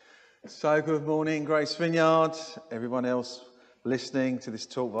So good morning, Grace Vineyard, everyone else listening to this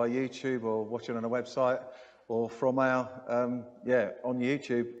talk via YouTube or watching on our website or from our, on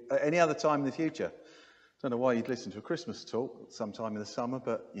YouTube at any other time in the future. Don't know why you'd listen to a Christmas talk sometime in the summer,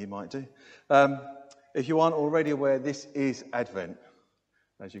 but you might do. If you aren't already aware, this is Advent.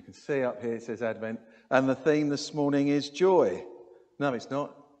 As you can see up here, it says Advent. And the theme this morning is joy. No, it's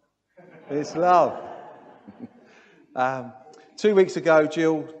not. It's love. 2 weeks ago,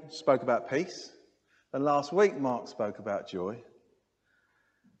 Jill spoke about peace. And last week, Mark spoke about joy.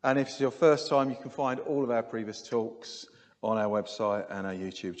 And if it's your first time, you can find all of our previous talks on our website and our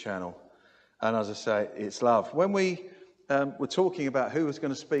YouTube channel. And as I say, it's love. When we were talking about who was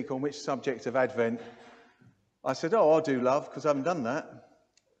going to speak on which subject of Advent, I said, I'll do love because I haven't done that.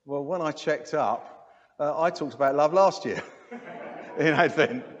 Well, when I checked up, I talked about love last year in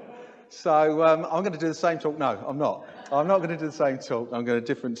Advent. So I'm going to do the same talk. No, I'm not. I'm not going to do the same talk. I'm going to do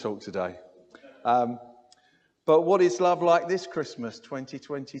a different talk today. But what is love like this Christmas,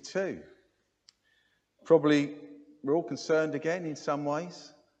 2022? Probably we're all concerned again in some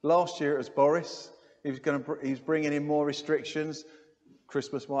ways. Last year it was Boris. He was bringing in more restrictions.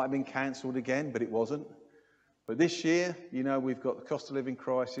 Christmas might have been cancelled again, but it wasn't. But this year, we've got the cost of living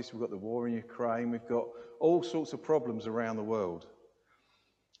crisis. We've got the war in Ukraine. We've got all sorts of problems around the world.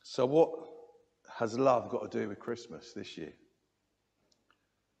 So what has love got to do with Christmas this year?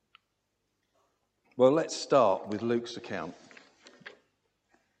 Well, let's start with Luke's account.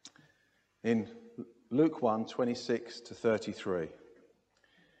 In Luke 1, 26 to 33.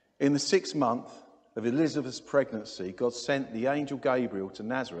 In the 6th month of Elizabeth's pregnancy, God sent the angel Gabriel to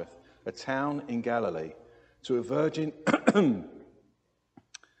Nazareth, a town in Galilee, to a virgin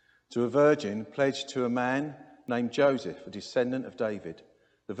pledged to a man named Joseph, a descendant of David.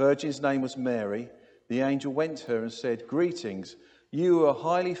 The virgin's name was Mary. The angel went to her and said, "Greetings, you are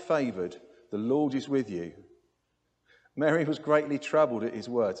highly favoured. The Lord is with you." Mary was greatly troubled at his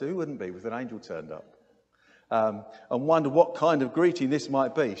words. Who wouldn't be with an angel turned up? And wondered what kind of greeting this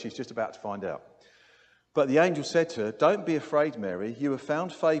might be. She's just about to find out. But the angel said to her, "Don't be afraid, Mary. You have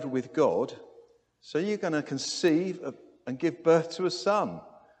found favour with God. So you're going to conceive and give birth to a son.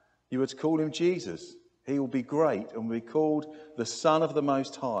 You are to call him Jesus. He will be great and will be called the Son of the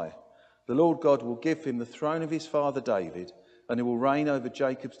Most High. The Lord God will give him the throne of his father David, and he will reign over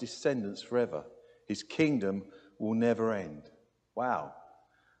Jacob's descendants forever. His kingdom will never end." Wow,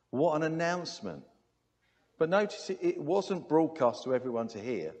 what an announcement. But notice it wasn't broadcast to everyone to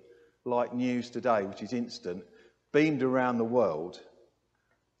hear, like news today, which is instant, beamed around the world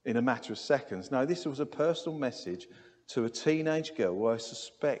in a matter of seconds. No, this was a personal message to a teenage girl who I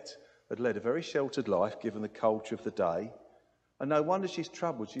suspect had led a very sheltered life given the culture of the day. And no wonder she's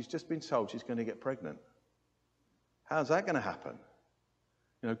troubled. She's just been told she's going to get pregnant. How's that going to happen?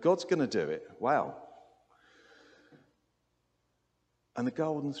 God's going to do it. Wow. And the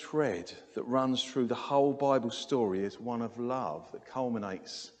golden thread that runs through the whole Bible story is one of love that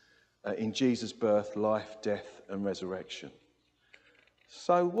culminates in Jesus' birth, life, death, and resurrection.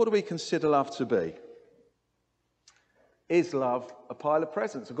 So what do we consider love to be? Is love a pile of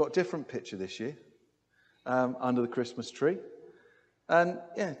presents? I've got a different picture this year under the Christmas tree. And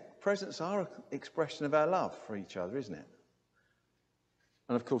presents are an expression of our love for each other, isn't it?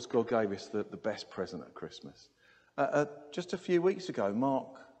 And of course, God gave us the best present at Christmas. Just a few weeks ago, Mark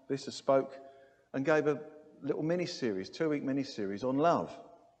Visser spoke and gave a little mini-series, 2-week mini-series on love.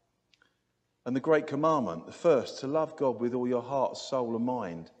 And the great commandment, the first, to love God with all your heart, soul and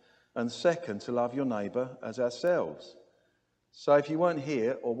mind. And second, to love your neighbour as ourselves. So if you weren't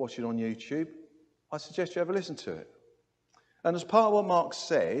here or watching on YouTube, I suggest you have a listen to it. And as part of what Mark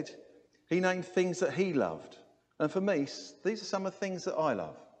said, he named things that he loved. And for me, these are some of the things that I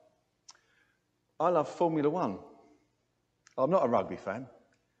love. I love Formula One. I'm not a rugby fan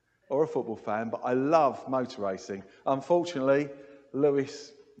or a football fan, but I love motor racing. Unfortunately,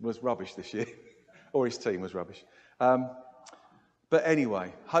 Lewis was rubbish this year, or his team was rubbish. But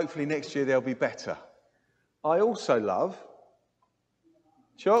anyway, hopefully next year they'll be better. I also love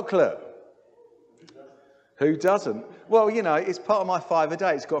chocolate. Who doesn't? Well, it's part of my 5 a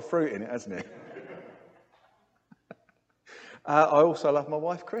day. It's got fruit in it, hasn't it? I also love my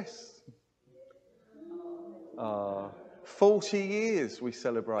wife, Chris. 40 years we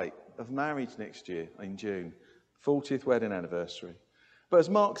celebrate of marriage next year in June. 40th wedding anniversary. But as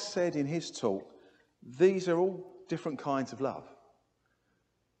Mark said in his talk, these are all different kinds of love.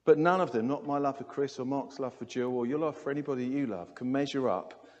 But none of them, not my love for Chris or Mark's love for Jill or your love for anybody you love, can measure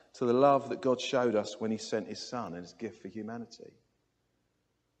up to the love that God showed us when he sent his son as a gift for humanity.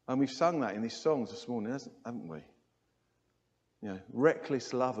 And we've sung that in these songs this morning, haven't we?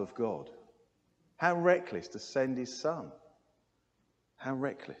 reckless love of God. How reckless to send his son. How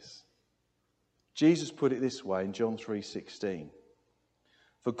reckless. Jesus put it this way in John 3:16.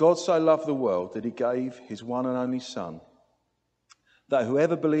 For God so loved the world that he gave his one and only Son, that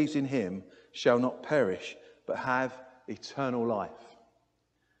whoever believes in him shall not perish, but have eternal life.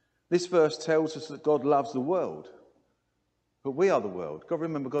 This verse tells us that God loves the world, but we are the world. God,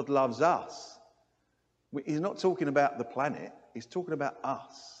 remember, God loves us. He's not talking about the planet. He's talking about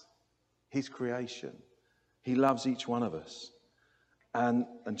us, his creation. He loves each one of us. And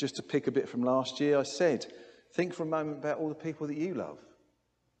just to pick a bit from last year, I said, think for a moment about all the people that you love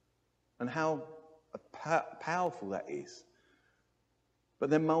and how powerful that is. But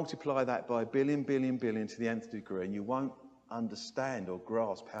then multiply that by a billion to the nth degree, and you won't understand or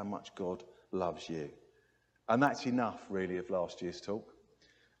grasp how much God loves you. And that's enough, really, of last year's talk.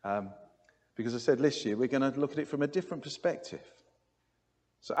 Because I said this year, we're going to look at it from a different perspective.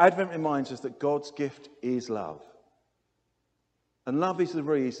 So Advent reminds us that God's gift is love. And love is the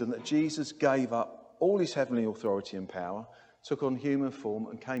reason that Jesus gave up all his heavenly authority and power, took on human form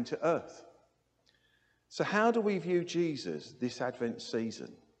and came to earth. So how do we view Jesus this Advent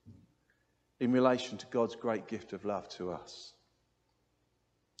season in relation to God's great gift of love to us?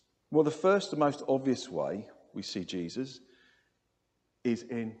 Well, the first and most obvious way we see Jesus is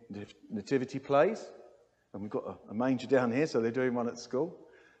in nativity plays. And we've got a manger down here, so they're doing one at school.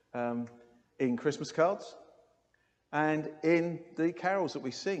 In Christmas cards. And in the carols that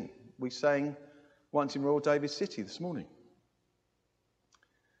we sing. We sang once in Royal David City this morning.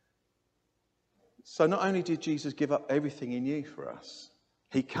 So not only did Jesus give up everything he knew for us,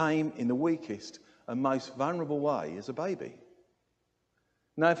 he came in the weakest and most vulnerable way as a baby.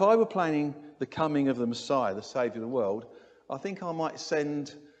 Now, if I were planning the coming of the Messiah, the Saviour of the world, I think I might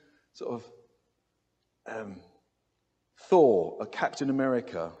send sort of Thor, Captain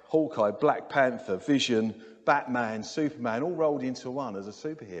America, Hawkeye, Black Panther, Vision, Batman, Superman, all rolled into one as a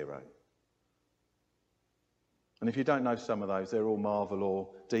superhero. And if you don't know some of those, they're all Marvel or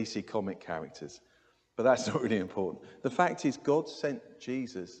DC comic characters. But that's not really important. The fact is, God sent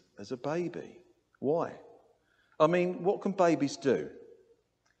Jesus as a baby. Why? I mean, what can babies do?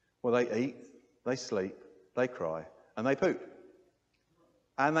 Well, they eat, they sleep, they cry, and they poop.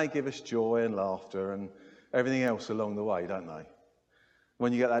 And they give us joy and laughter and everything else along the way, don't they?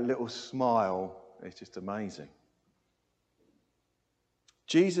 When you get that little smile, it's just amazing.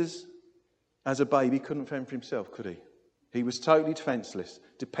 Jesus, as a baby, couldn't fend for himself, could he? He was totally defenceless,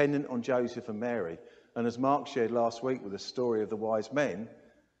 dependent on Joseph and Mary. And as Mark shared last week with the story of the wise men,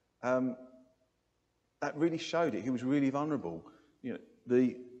 that really showed it. He was really vulnerable. Who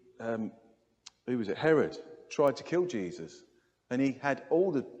was it? Herod tried to kill Jesus. And he had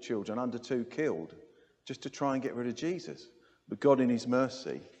all the children under 2 killed just to try and get rid of Jesus. But God, in his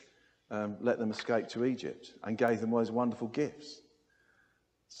mercy, let them escape to Egypt and gave them those wonderful gifts.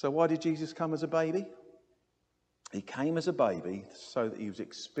 So why did Jesus come as a baby? He came as a baby so that he would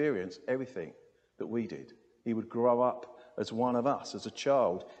experience everything that we did. He would grow up as one of us, as a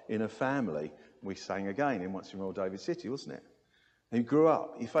child in a family. We sang again in Once in Royal David City, wasn't it? He grew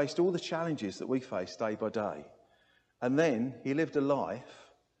up. He faced all the challenges that we face day by day. And then he lived a life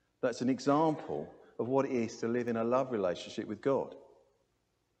that's an example of what it is to live in a love relationship with God.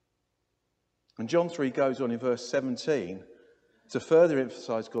 And John 3 goes on in verse 17 to further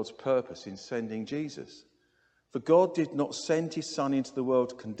emphasize God's purpose in sending Jesus. For God did not send his Son into the world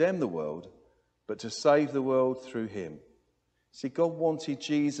to condemn the world, but to save the world through him. See, God wanted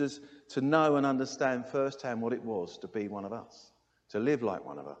Jesus to know and understand firsthand what it was to be one of us, to live like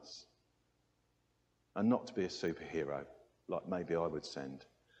one of us, and not to be a superhero like maybe I would send.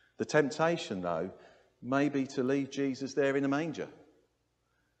 The temptation, though, may be to leave Jesus there in a manger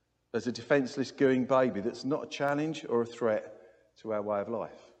as a defenceless, gooing baby that's not a challenge or a threat to our way of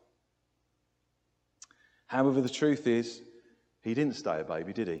life. However, the truth is, he didn't stay a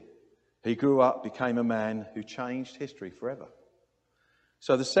baby, did he? He grew up, became a man who changed history forever.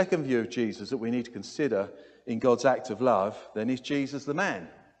 So the second view of Jesus that we need to consider in God's act of love, then, is Jesus the man.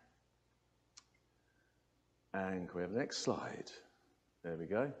 And can we have the next slide? There we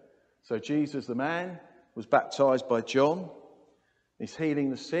go. So Jesus the man was baptized by John. He's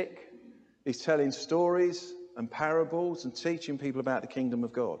healing the sick. He's telling stories and parables and teaching people about the kingdom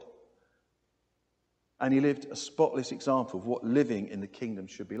of God. And he lived a spotless example of what living in the kingdom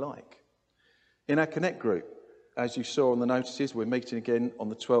should be like. In our Connect group, as you saw on the notices, we're meeting again on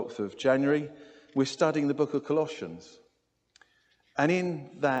the 12th of January. We're studying the book of Colossians. And in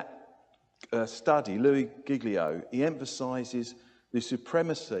that study, Louis Giglio, he emphasises the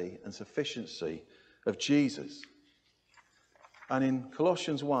supremacy and sufficiency of Jesus. And in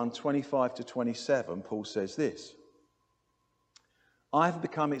Colossians 1:25 to 27, Paul says this: I have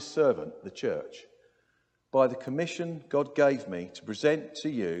become its servant, the church, by the commission God gave me to present to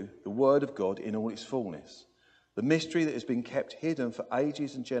you the word of God in all its fullness, the mystery that has been kept hidden for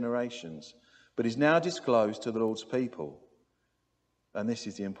ages and generations, but is now disclosed to the Lord's people. And this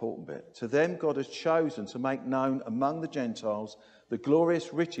is the important bit. To them God has chosen to make known among the Gentiles the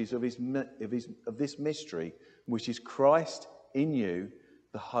glorious riches of this mystery, which is Christ in you,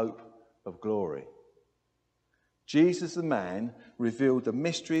 the hope of glory. Jesus the man revealed the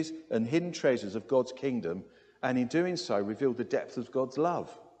mysteries and hidden treasures of God's kingdom, and in doing so revealed the depth of God's love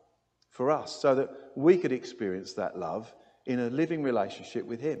for us, so that we could experience that love in a living relationship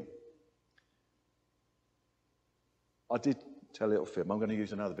with him. I did tell a little fib. I'm going to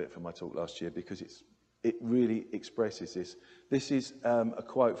use another bit from my talk last year because it really expresses this. This is a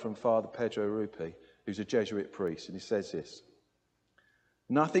quote from Father Pedro Rupi, who's a Jesuit priest, and he says this: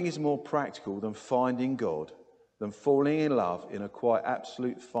 nothing is more practical than finding God, than falling in love in a quite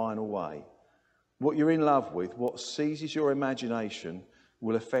absolute final way. What you're in love with, what seizes your imagination,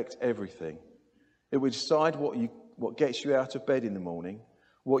 will affect everything. It will decide what gets you out of bed in the morning,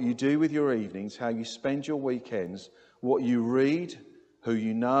 what you do with your evenings, how you spend your weekends, what you read, who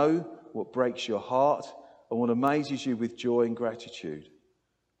you know, what breaks your heart, and what amazes you with joy and gratitude.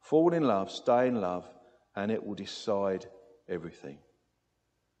 Fall in love, stay in love, and it will decide everything.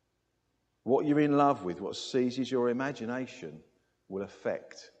 What you're in love with, what seizes your imagination, will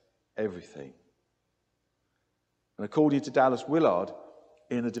affect everything. And according to Dallas Willard,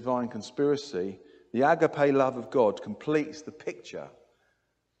 in The Divine Conspiracy, the agape love of God completes the picture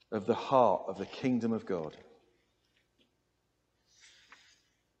of the heart of the kingdom of God.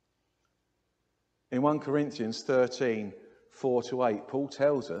 In 1 Corinthians 13, 4-8, Paul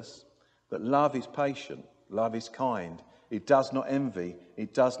tells us that love is patient, love is kind, it does not envy,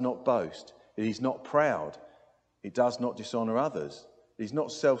 it does not boast, it is not proud, it does not dishonour others, it is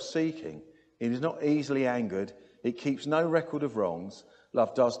not self-seeking, it is not easily angered, it keeps no record of wrongs,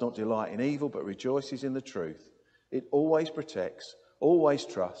 love does not delight in evil but rejoices in the truth, it always protects, always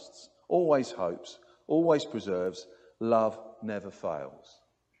trusts, always hopes, always preserves, love never fails.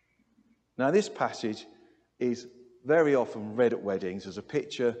 Now, this passage is very often read at weddings as a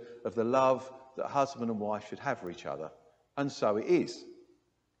picture of the love that husband and wife should have for each other. And so it is.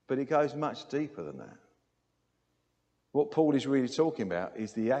 But it goes much deeper than that. What Paul is really talking about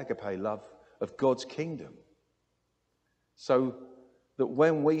is the agape love of God's kingdom. So that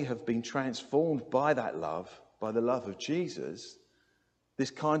when we have been transformed by that love, by the love of Jesus,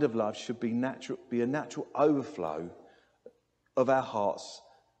 this kind of love should be a natural overflow of our hearts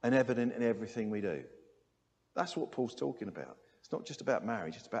and evident in everything we do. That's what Paul's talking about. It's not just about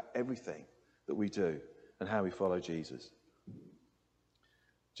marriage, it's about everything that we do and how we follow Jesus.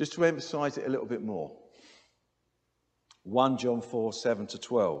 Just to emphasize it a little bit more, 1 John 4,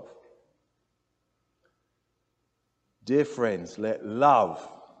 7-12. Dear friends, let love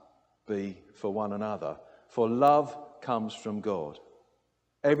be for one another, for love comes from God.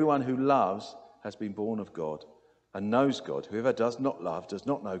 Everyone who loves has been born of God and knows God. Whoever does not love does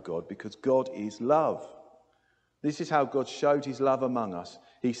not know God, because God is love. This is how God showed his love among us.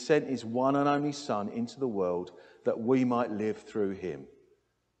 He sent his one and only Son into the world that we might live through him.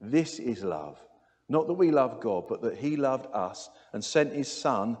 This is love. Not that we love God, but that he loved us and sent his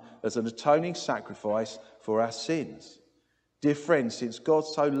Son as an atoning sacrifice for our sins. Dear friends, since God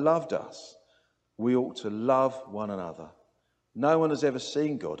so loved us, we ought to love one another. No one has ever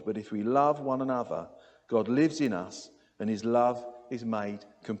seen God, but if we love one another, God lives in us and his love is made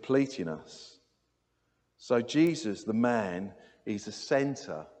complete in us. So Jesus, the man, is the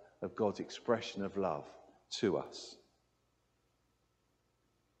centre of God's expression of love to us.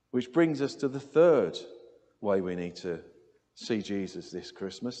 Which brings us to the third way we need to see Jesus this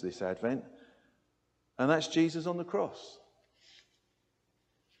Christmas, this Advent, and that's Jesus on the cross.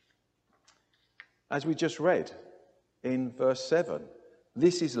 As we just read in verse 7,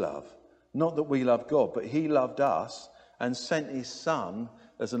 this is love. Not that we love God, but he loved us and sent his Son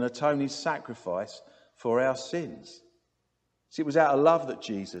as an atoning sacrifice for our sins. See, it was out of love that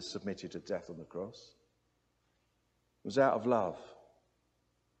Jesus submitted to death on the cross. It was out of love.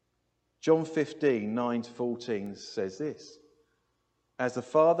 John 15, 9-14 says this: As the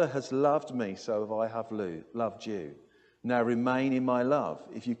Father has loved me, so I have loved you. Now remain in my love.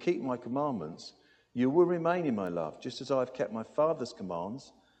 If you keep my commandments, you will remain in my love, just as I have kept my Father's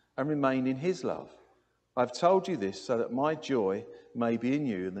commands and remain in his love. I've told you this so that my joy may be in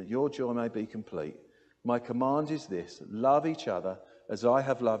you and that your joy may be complete. My command is this: love each other as I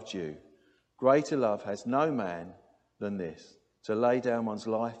have loved you. Greater love has no man than this, to lay down one's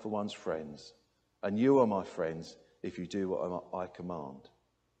life for one's friends. And you are my friends if you do what I command.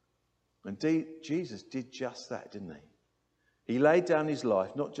 And Jesus did just that, didn't he? He laid down his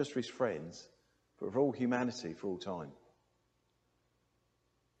life, not just for his friends, but for all humanity for all time.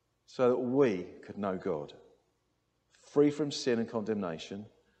 So that we could know God, free from sin and condemnation,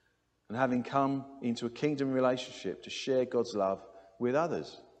 and having come into a kingdom relationship to share God's love with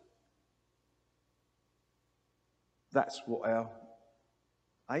others. That's what our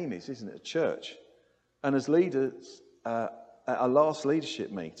aim is, isn't it? A church. And as leaders, at our last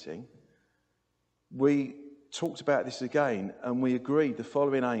leadership meeting, we talked about this again, and we agreed the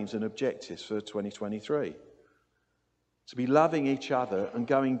following aims and objectives for 2023. To be loving each other and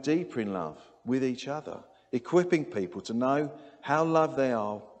going deeper in love with each other, equipping people to know how loved they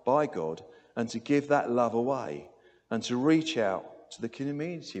are by God and to give that love away and to reach out to the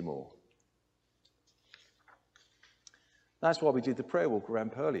community more. That's why we did the prayer walk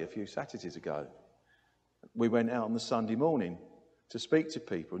around Purley a few Saturdays ago. We went out on the Sunday morning to speak to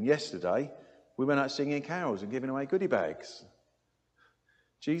people, and yesterday we went out singing carols and giving away goodie bags.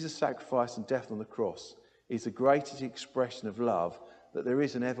 Jesus' sacrifice and death on the cross is the greatest expression of love that there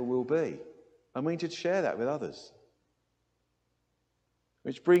is and ever will be. And we need to share that with others.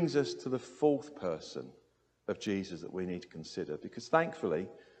 Which brings us to the fourth person of Jesus that we need to consider. Because thankfully,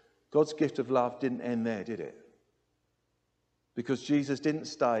 God's gift of love didn't end there, did it? Because Jesus didn't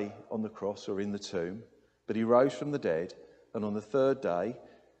stay on the cross or in the tomb, but he rose from the dead, and on the third day,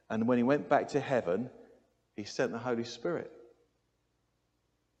 and when he went back to heaven, he sent the Holy Spirit.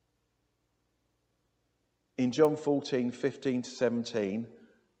 In John 14, 15 to 17,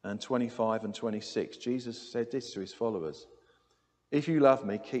 and 25 and 26, Jesus said this to his followers: "If you love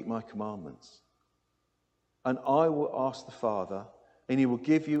me, keep my commandments. And I will ask the Father, and he will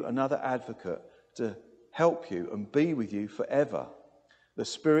give you another advocate to help you and be with you forever, the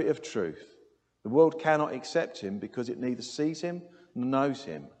Spirit of truth. The world cannot accept him because it neither sees him nor knows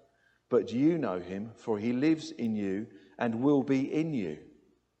him. But you know him, for he lives in you and will be in you.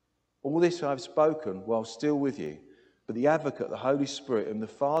 All this I have spoken while still with you, but the advocate, the Holy Spirit, whom the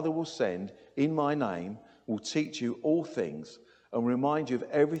Father will send in my name, will teach you all things and remind you of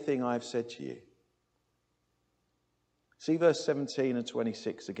everything I have said to you." See verse 17 and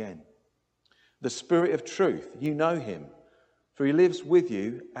 26 again. The Spirit of truth, you know him, for he lives with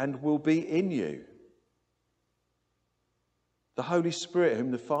you and will be in you. The Holy Spirit,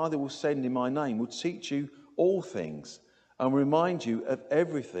 whom the Father will send in my name, will teach you all things and remind you of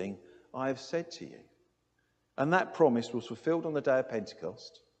everything I have said to you. And that promise was fulfilled on the day of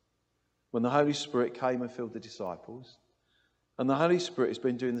Pentecost, when the Holy Spirit came and filled the disciples. And the Holy Spirit has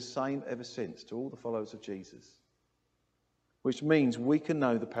been doing the same ever since to all the followers of Jesus. Which means we can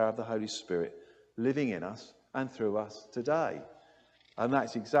know the power of the Holy Spirit living in us and through us today. And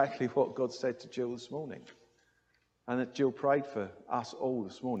that's exactly what God said to Jill this morning. And that Jill prayed for us all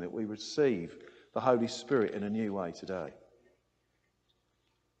this morning, that we receive the Holy Spirit in a new way today.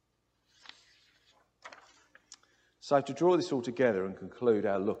 So to draw this all together and conclude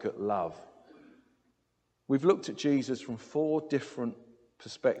our look at love, we've looked at Jesus from 4 different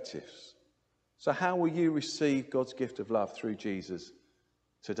perspectives. So how will you receive God's gift of love through Jesus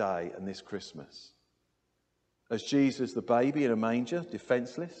today and this Christmas? As Jesus, the baby in a manger,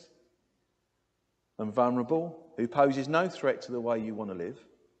 defenceless and vulnerable, who poses no threat to the way you want to live,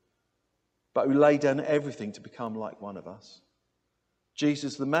 but who laid down everything to become like one of us.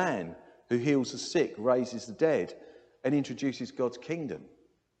 Jesus, the man who heals the sick, raises the dead, and introduces God's kingdom.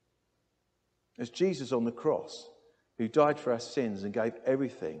 As Jesus on the cross, who died for our sins and gave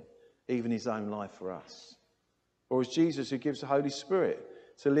everything, even his own life for us. Or as Jesus, who gives the Holy Spirit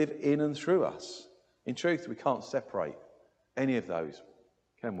to live in and through us. In truth, we can't separate any of those,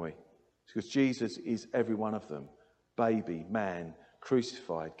 can we? Because Jesus is every one of them. Baby, man,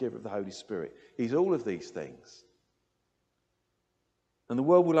 crucified, giver of the Holy Spirit. He's all of these things. And the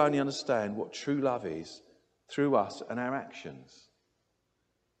world will only understand what true love is through us and our actions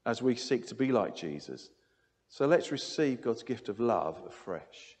as we seek to be like Jesus. So let's receive God's gift of love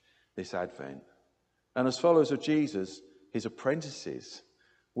afresh this Advent. And as followers of Jesus, his apprentices,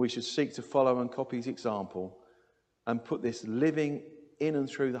 we should seek to follow and copy his example and put this living in and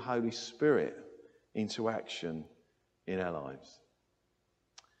through the Holy Spirit into action in our lives.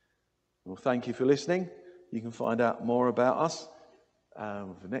 Well, thank you for listening. You can find out more about us.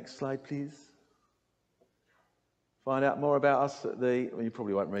 The next slide, please. Find out more about us at you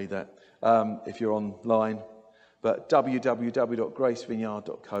probably won't read that if you're online, but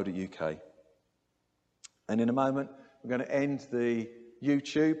www.gracevineyard.co.uk. And in a moment, we're going to end the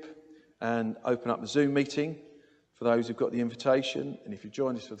YouTube and open up the Zoom meeting for those who've got the invitation. And if you've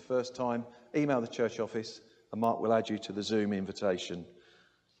joined us for the first time, email the church office and Mark will add you to the Zoom invitation.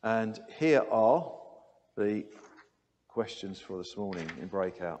 And here are the questions for this morning in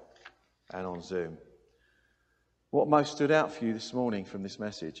breakout and on Zoom. What most stood out for you this morning from this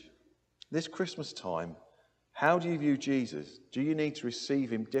message? This Christmas time, how do you view Jesus? Do you need to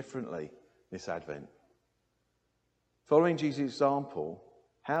receive him differently this Advent? Following Jesus' example,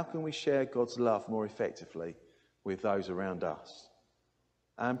 how can we share God's love more effectively with those around us?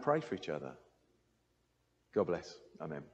 And pray for each other. God bless. Amen.